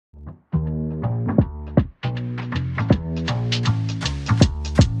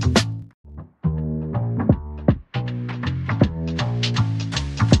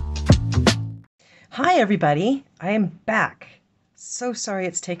everybody, I am back. So sorry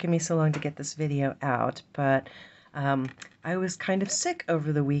it's taken me so long to get this video out, but I was kind of sick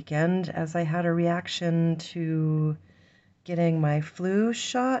over the weekend as I had a reaction to getting my flu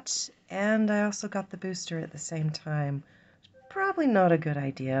shot, and I also got the booster at the same time. Probably not a good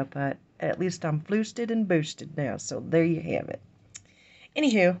idea, but at least I'm floosted and boosted now, so there you have it.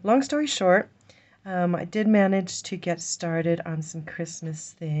 Anywho, long story short, I did manage to get started on some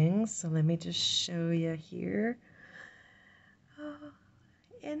Christmas things, so let me just show you here. Oh,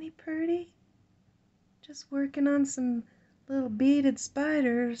 any pretty? Just working on some little beaded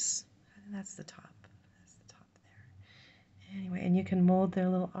spiders. That's the top. That's the top there. Anyway, and you can mold their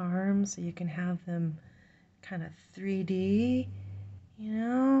little arms so you can have them kind of 3D, you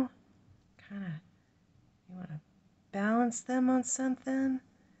know? Kind of, you want to balance them on something.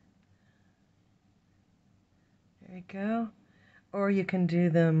 There you go. Or you can do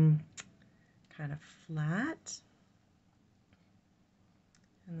them kind of flat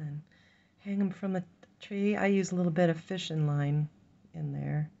and then hang them from a tree. I use a little bit of fishing line in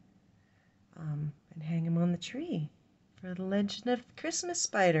there and hang them on the tree for the legend of the Christmas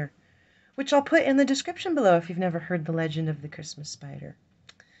spider, which I'll put in the description below if you've never heard the legend of the Christmas spider.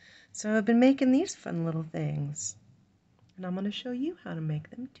 So I've been making these fun little things, and I'm going to show you how to make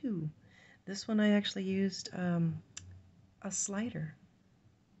them too. This one I actually used a slider.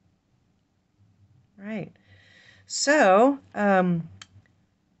 Right. So,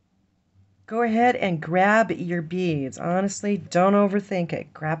 go ahead and grab your beads. Honestly, don't overthink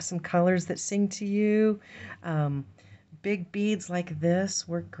it. Grab some colors that sing to you. Big beads like this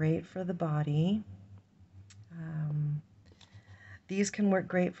work great for the body. These can work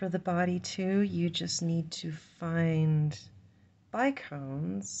great for the body too. You just need to find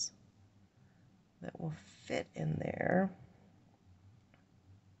bicones that will fit in there.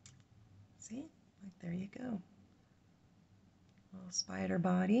 See? Like there you go. Little spider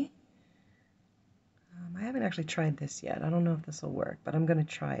body. I haven't actually tried this yet. I don't know if this will work, but I'm going to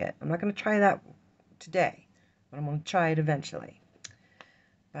try it. I'm not going to try that today, but I'm going to try it eventually.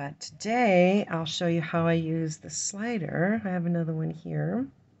 But today, I'll show you how I use the slider. I have another one here.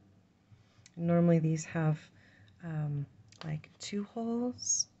 Normally these have like 2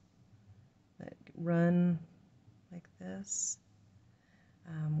 holes that run like this.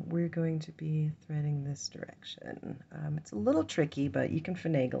 We're going to be threading this direction. It's a little tricky, but you can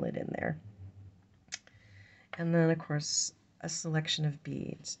finagle it in there. And then, of course, a selection of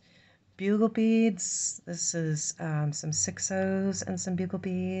beads. Bugle beads, this is some 6/0s and some bugle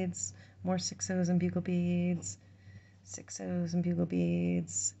beads, more 6/0s and bugle beads, 6/0s and bugle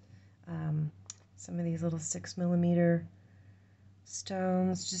beads, some of these little 6mm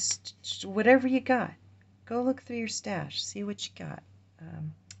stones, just whatever you got. Go look through your stash, see what you got.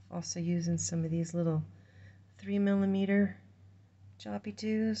 Also using some of these little 3mm Joppy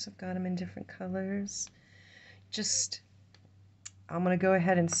Doos. I've got them in different colors. I'm going to go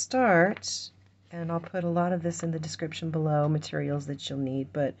ahead and start, and I'll put a lot of this in the description below, materials that you'll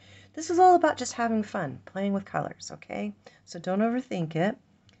need, but this is all about just having fun, playing with colors, okay? So don't overthink it,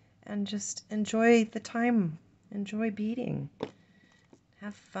 and just enjoy the time, enjoy beading,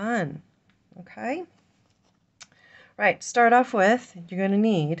 have fun, okay? Right, start off with, you're going to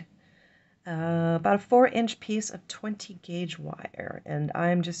need about a 4-inch piece of 20 gauge wire, and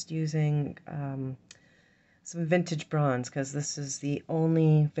I'm just using some vintage bronze because this is the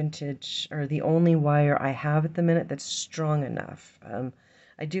only vintage or the only wire I have at the minute that's strong enough.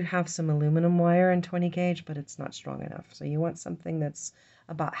 I do have some aluminum wire in 20 gauge, but it's not strong enough. So you want something that's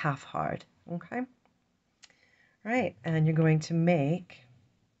about half hard, okay? Right, and you're going to make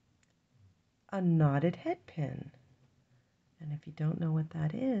a knotted head pin. And if you don't know what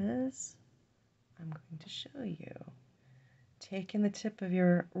that is, I'm going to show you. Taking the tip of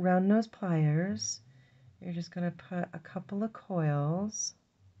your round nose pliers, you're just going to put a couple of coils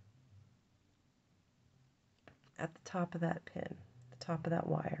at the top of that pin, the top of that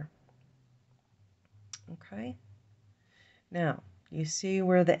wire. Okay? Now, you see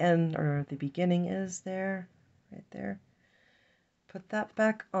where the end or the beginning is there? Right there. Put that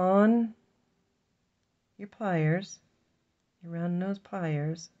back on your pliers, your round nose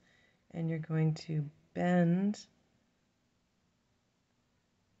pliers, and you're going to bend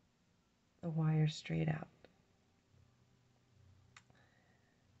the wire straight out,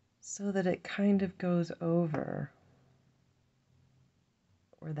 so that it kind of goes over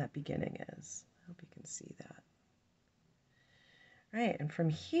where that beginning is. I hope you can see that. Right, and from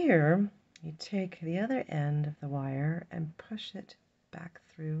here, you take the other end of the wire and push it back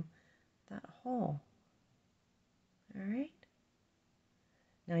through that hole. All right?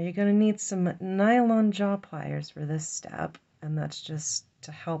 Now you're going to need some nylon jaw pliers for this step, and that's just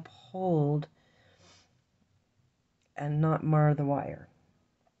to help hold and not mar the wire.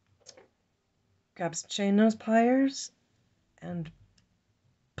 Grab some chain nose pliers and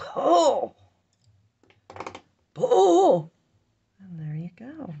pull! Pull! And there you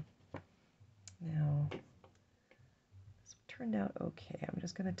go. Now, this turned out okay. I'm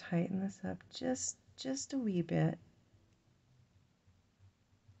just going to tighten this up just a wee bit.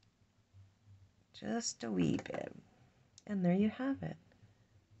 Just a wee bit. And there you have it.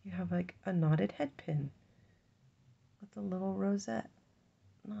 You have like a knotted head pin with a little rosette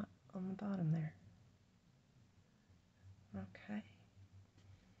knot on the bottom there. Okay.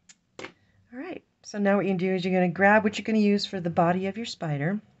 All right. So now what you can do is you're going to grab what you're going to use for the body of your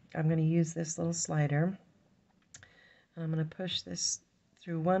spider. I'm going to use this little slider. And I'm going to push this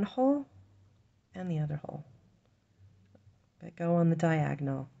through one hole and the other hole. But go on the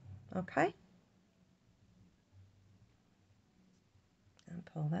diagonal. Okay? And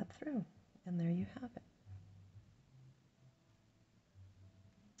pull that through. And there you have it.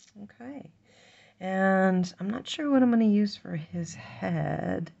 Okay. And I'm not sure what I'm going to use for his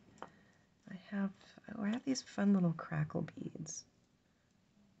head. I have these fun little crackle beads.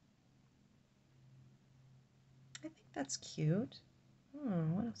 I think that's cute. Oh,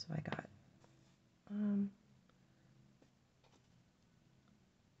 what else have I got?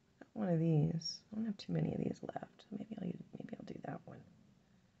 One of these. I don't have too many of these left. Maybe I'll do that one.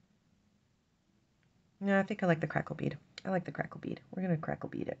 No, I think I like the crackle bead. I like the crackle bead. We're going to crackle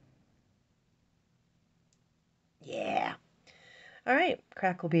bead it. Yeah. All right,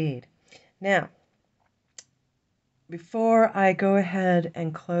 crackle bead. Now, before I go ahead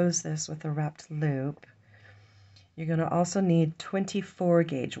and close this with a wrapped loop, you're going to also need 24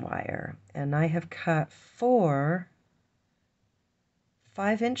 gauge wire. And I have cut 4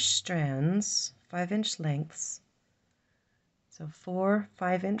 5-inch strands, 5-inch lengths. So 4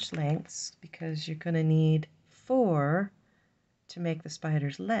 5-inch lengths, because you're going to need 4 to make the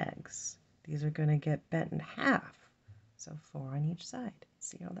spider's legs. These are going to get bent in half. So 4 on each side.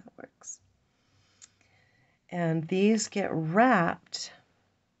 See how that works? And these get wrapped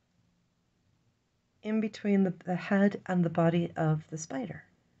in between the head and the body of the spider.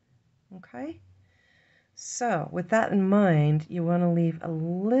 Okay? So with that in mind, you want to leave a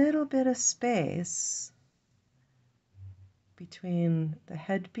little bit of space between the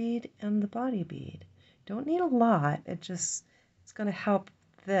head bead and the body bead. Don't need a lot. It's going to help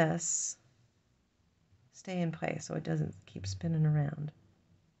this stay in place so it doesn't keep spinning around.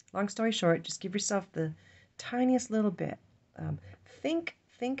 Long story short, just give yourself the tiniest little bit. Think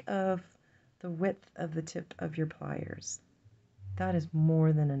of the width of the tip of your pliers. That is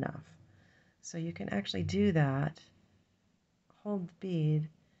more than enough. So you can actually do that, hold the bead,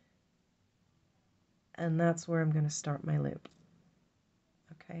 and that's where I'm going to start my loop.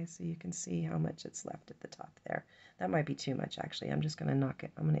 Okay, so you can see how much it's left at the top there. That might be too much actually. I'm just going to knock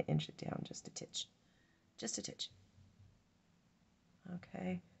it, I'm going to inch it down just a titch. Just a titch.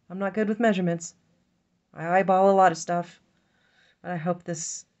 Okay, I'm not good with measurements. I eyeball a lot of stuff, but I hope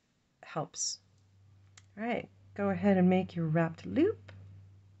this helps. All right, go ahead and make your wrapped loop.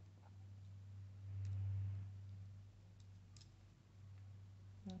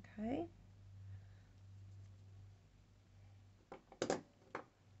 Okay.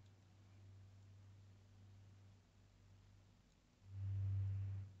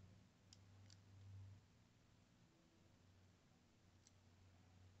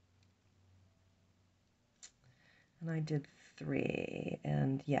 And I did 3,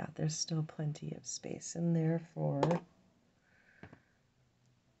 and yeah, there's still plenty of space in there for,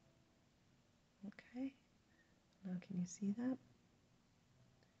 okay, now can you see that?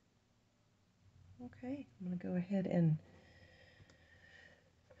 Okay, I'm going to go ahead and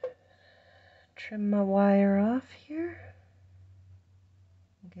trim my wire off here.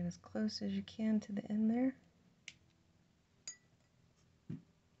 Get as close as you can to the end there.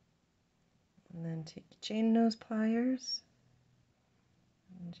 And then take your chain nose pliers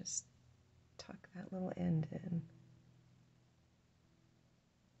and just tuck that little end in.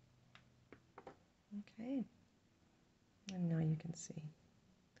 Okay, and now you can see.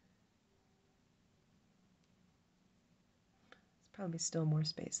 There's probably still more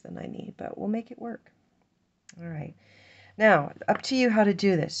space than I need, but we'll make it work. All right. Now, up to you how to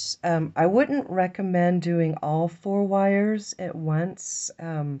do this. I wouldn't recommend doing all 4 wires at once.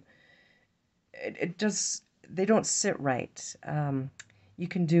 They don't sit right. You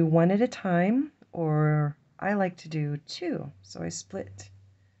can do 1 at a time, or I like to do 2. So I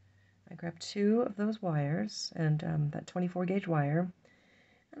grab 2 of those wires and that 24 gauge wire,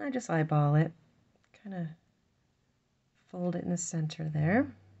 And I just eyeball it, kind of fold it in the center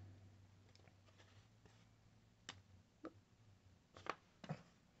there.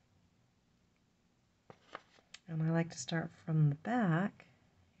 And I like to start from the back.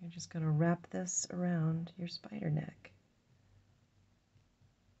 You're just going to wrap this around your spider neck.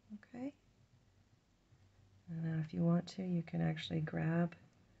 Okay? And now if you want to, you can actually grab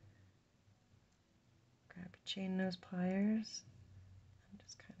your chain nose pliers and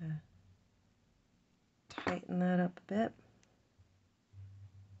just kind of tighten that up a bit.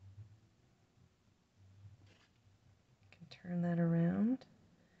 You can turn that around,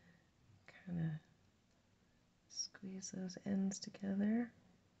 kind of squeeze those ends together.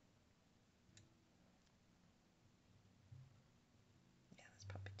 Yeah, that's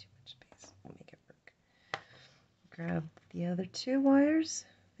probably too much space. We'll make it work. Grab the other 2 wires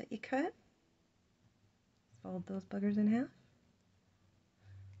that you cut. Fold those buggers in half.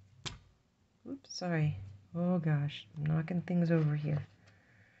 Oops, sorry. Oh gosh, I'm knocking things over here.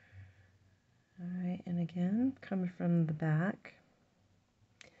 Alright, and again, coming from the back.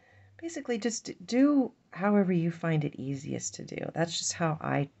 Basically, just do however you find it easiest to do. That's just how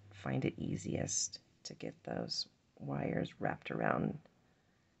I find it easiest to get those wires wrapped around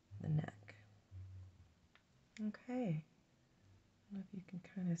the neck. Okay. I don't know if you can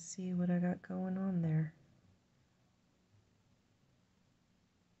kind of see what I got going on there.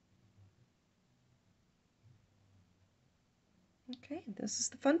 Okay, this is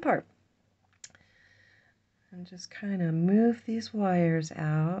the fun part. And just kind of move these wires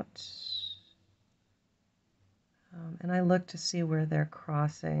out. And I look to see where they're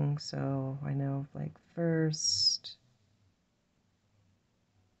crossing, so I know, like, first.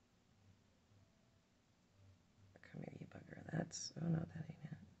 Come here, you bugger. That's, oh no, that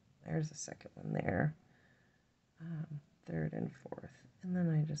ain't it. There's the second one there. Third and fourth. And then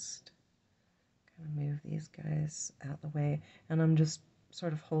I just kind of move these guys out the way, and I'm just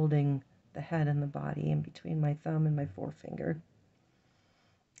sort of holding the head and the body in between my thumb and my forefinger.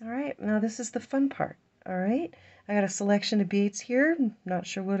 All right, now this is the fun part. All right, I got a selection of beads here. I'm not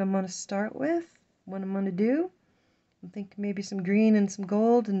sure what I'm going to start with, what I'm going to do. I'm thinking maybe some green and some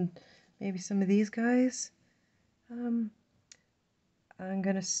gold and maybe some of these guys. I'm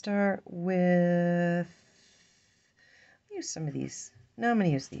going to start with, use some of these. No, I'm going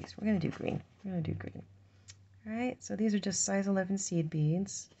to use these. We're going to do green. We're going to do green. All right, so these are just size 11 seed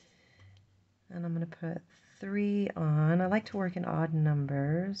beads. And I'm going to put 3 on. I like to work in odd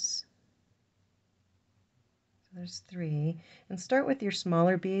numbers. So there's 3. And start with your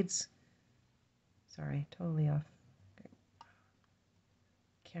smaller beads. Sorry, totally off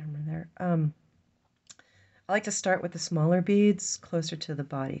camera there. I like to start with the smaller beads closer to the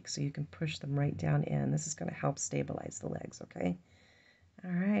body so you can push them right down in. This is going to help stabilize the legs, okay?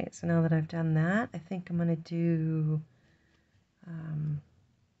 All right, so now that I've done that, I think I'm going to do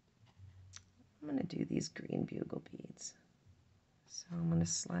these green bugle beads. So I'm going to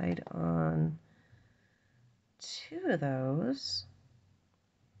slide on 2 of those.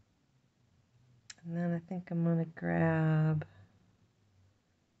 And then I think I'm going to grab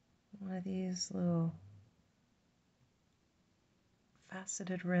one of these little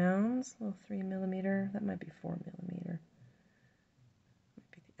faceted rounds, little 3mm. That might be 4mm.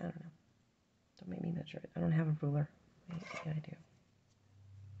 I don't know. Don't make me measure it. I don't have a ruler. Maybe I do.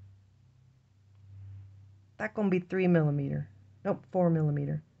 That's gonna be 3mm. Nope,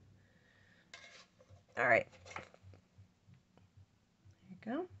 4mm. All right. There you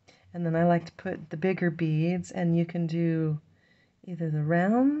go. And then I like to put the bigger beads, and you can do either the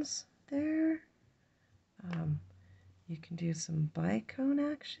rounds there. You can do some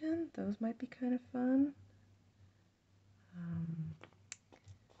bicone action. Those might be kind of fun.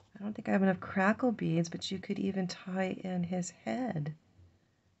 I don't think I have enough crackle beads, but you could even tie in his head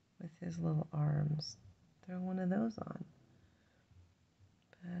with his little arms. Throw one of those on.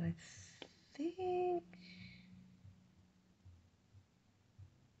 But I think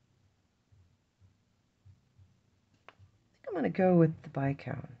I'm going to go with the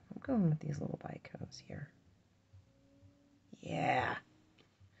bicone. I'm going with these little bicones here. Yeah.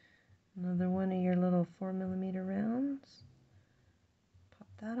 Another one of your little 4mm rounds. Pop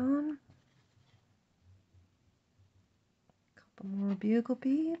that on. Couple more bugle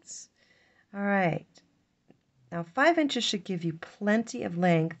beads. All right. Now 5 inches should give you plenty of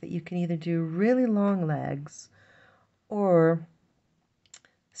length that you can either do really long legs or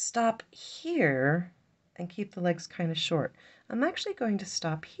stop here and keep the legs kind of short. I'm actually going to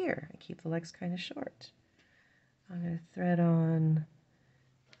stop here and keep the legs kind of short. I'm going to thread on,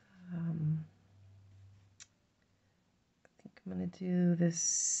 I think I'm going to do this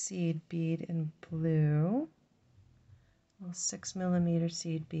seed bead in blue, a little 6mm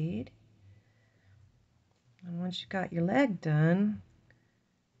seed bead. And once you've got your leg done,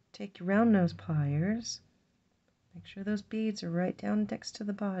 take your round nose pliers, make sure those beads are right down next to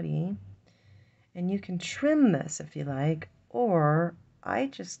the body, and you can trim this if you like, or I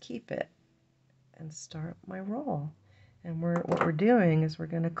just keep it and start my roll. And what we're doing is we're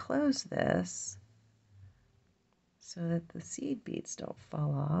going to close this so that the seed beads don't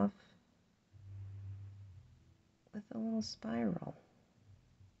fall off with a little spiral.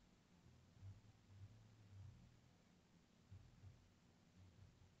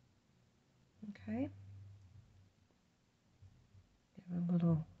 Okay. Give a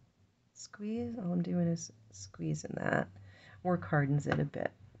little squeeze. All I'm doing is squeezing that, work hardens it a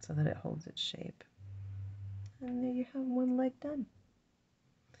bit so that it holds its shape. And there you have one leg done.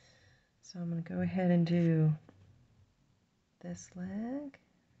 So I'm going to go ahead and do this leg.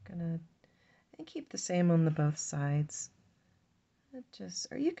 And keep the same on the both sides.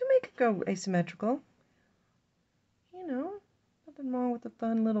 Or you can make it go asymmetrical. You know, nothing wrong with a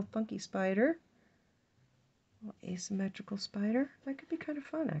fun little funky spider. A little asymmetrical spider. That could be kind of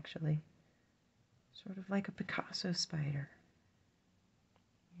fun, actually. Sort of like a Picasso spider.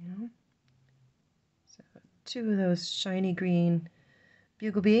 You know? So 2 of those shiny green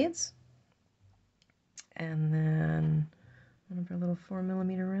bugle beads. And then one of our little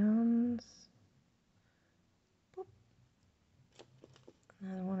 4mm rounds. Boop.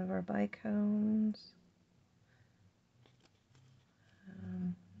 Another one of our bicones.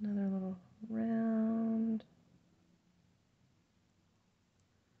 Another little round.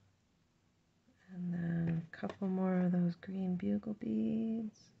 And then a couple more of those green bugle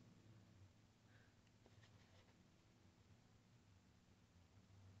beads.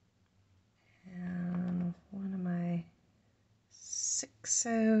 And one of my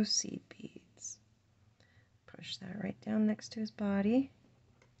 6/0 seed beads. Push that right down next to his body.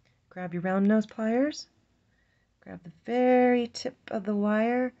 Grab your round nose pliers. Grab the very tip of the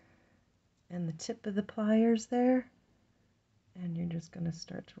wire and the tip of the pliers there. And you're just going to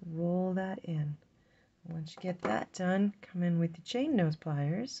start to roll that in. Once you get that done, come in with your chain nose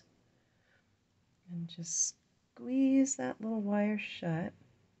pliers and just squeeze that little wire shut.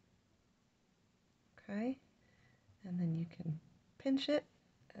 Okay? And then you can pinch it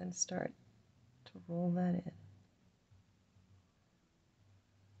and start to roll that in.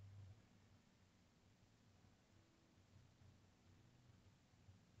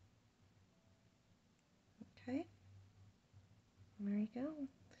 Okay? There you go.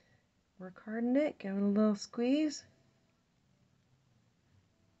 Work hard in it, give it a little squeeze.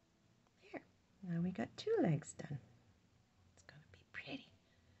 There. Now we got 2 legs done. It's going to be pretty.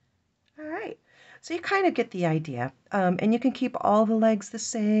 All right. So you kind of get the idea. And you can keep all the legs the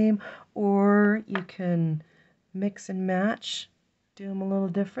same, or you can mix and match, do them a little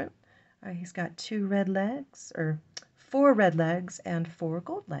different. He's got 2 red legs, or 4 red legs and 4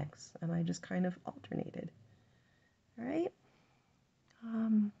 gold legs, and I just kind of alternated. All right.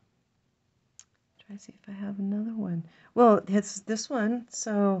 Try to see if I have another one. Well, it's this one.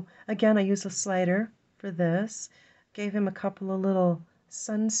 So again, I used a slider for this. Gave him a couple of little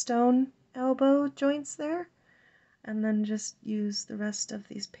sunstone elbow joints there, and then just use the rest of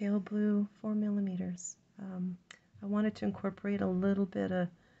these pale blue 4mm. I wanted to incorporate a little bit of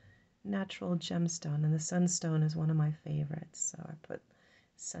natural gemstone, and the sunstone is one of my favorites, so I put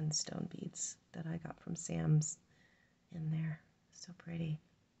sunstone beads that I got from Sam's in there. So pretty.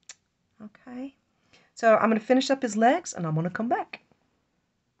 Okay, so I'm going to finish up his legs and I'm going to come back.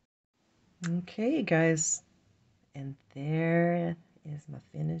 Okay, you guys, and there is my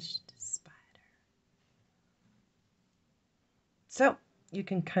finished spider. So you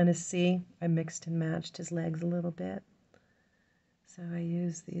can kind of see I mixed and matched his legs a little bit. So I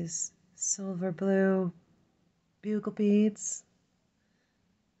use these silver blue bugle beads.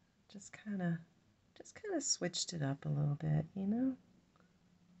 Just kind of switched it up a little bit, you know.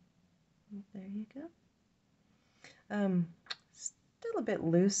 And there you go. Still a bit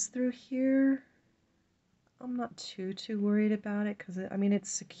loose through here. I'm not too worried about it because I mean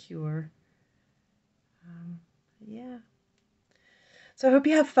it's secure. Yeah. So I hope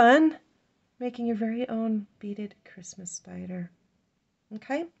you have fun making your very own beaded Christmas spider.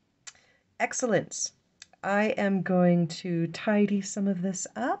 Okay? Excellent. I am going to tidy some of this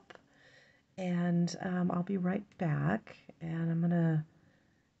up, and I'll be right back, and I'm going to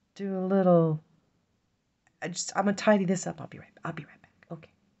do a little, I'm going to tidy this up. I'll be right back.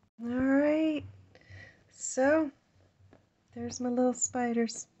 Okay. All right. So, there's my little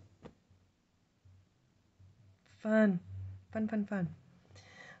spiders. Fun. Fun, fun, fun.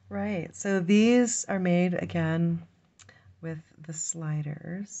 Right, so these are made again with the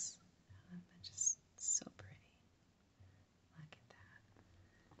sliders. Just so pretty. Look at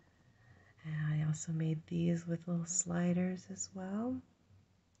that. And I also made these with little sliders as well.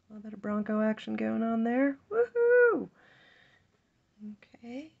 A little bit of Bronco action going on there. Woohoo!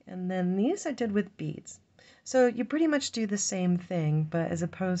 Okay, and then these I did with beads. So you pretty much do the same thing, but as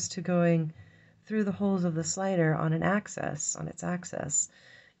opposed to going through the holes of the slider on its axis,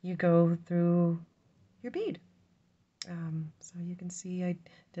 you go through your bead. So you can see I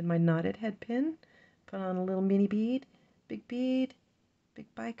did my knotted head pin, put on a little mini bead, big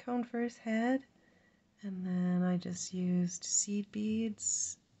bicone for his head, and then I just used seed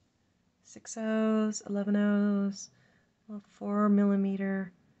beads, 6/0s, 11/0s,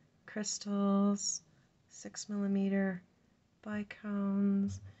 4mm crystals, 6mm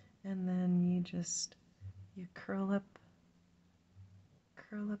bicones, and then you curl up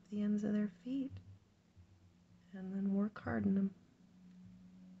the ends of their feet and then work hard in them.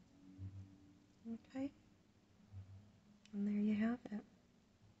 Okay, and there you have it.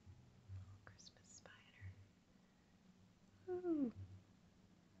 Christmas spider. Ooh.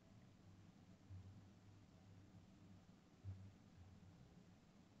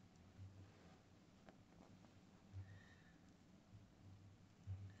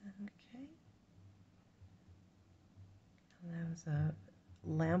 Okay. And that was a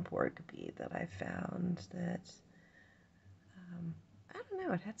lampwork bead that I found that, I don't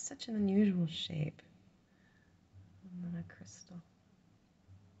know, it had such an unusual shape. And then a crystal.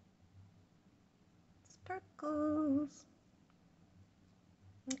 Sparkles.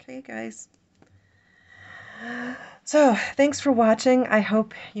 Okay, guys. So, thanks for watching. I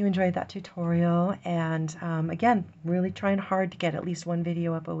hope you enjoyed that tutorial. And again, really trying hard to get at least one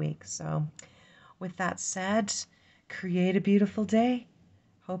video up a week. So, with that said, create a beautiful day.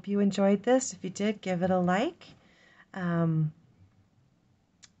 Hope you enjoyed this. If you did, give it a like. I'm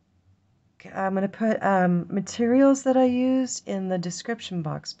going to put materials that I used in the description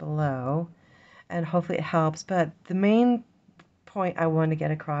box below, and hopefully it helps. But the main point I want to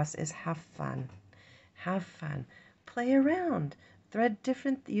get across is have fun. Have fun. Play around. Thread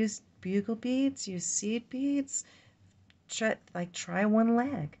different, use bugle beads, use seed beads. Try one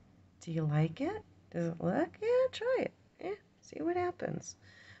leg. Do you like it? Does it look? Yeah, try it. Yeah, see what happens.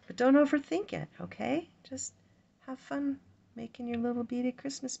 But don't overthink it, okay? Just have fun making your little beaded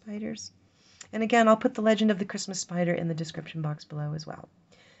Christmas spiders. And again, I'll put the legend of the Christmas spider in the description box below as well.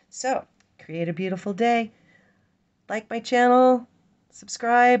 So, create a beautiful day. Like my channel,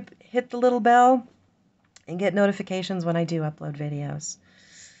 subscribe, hit the little bell, and get notifications when I do upload videos.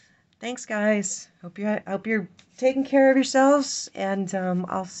 Thanks, guys. Hope you're taking care of yourselves, and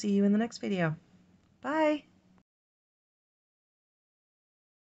I'll see you in the next video. Bye.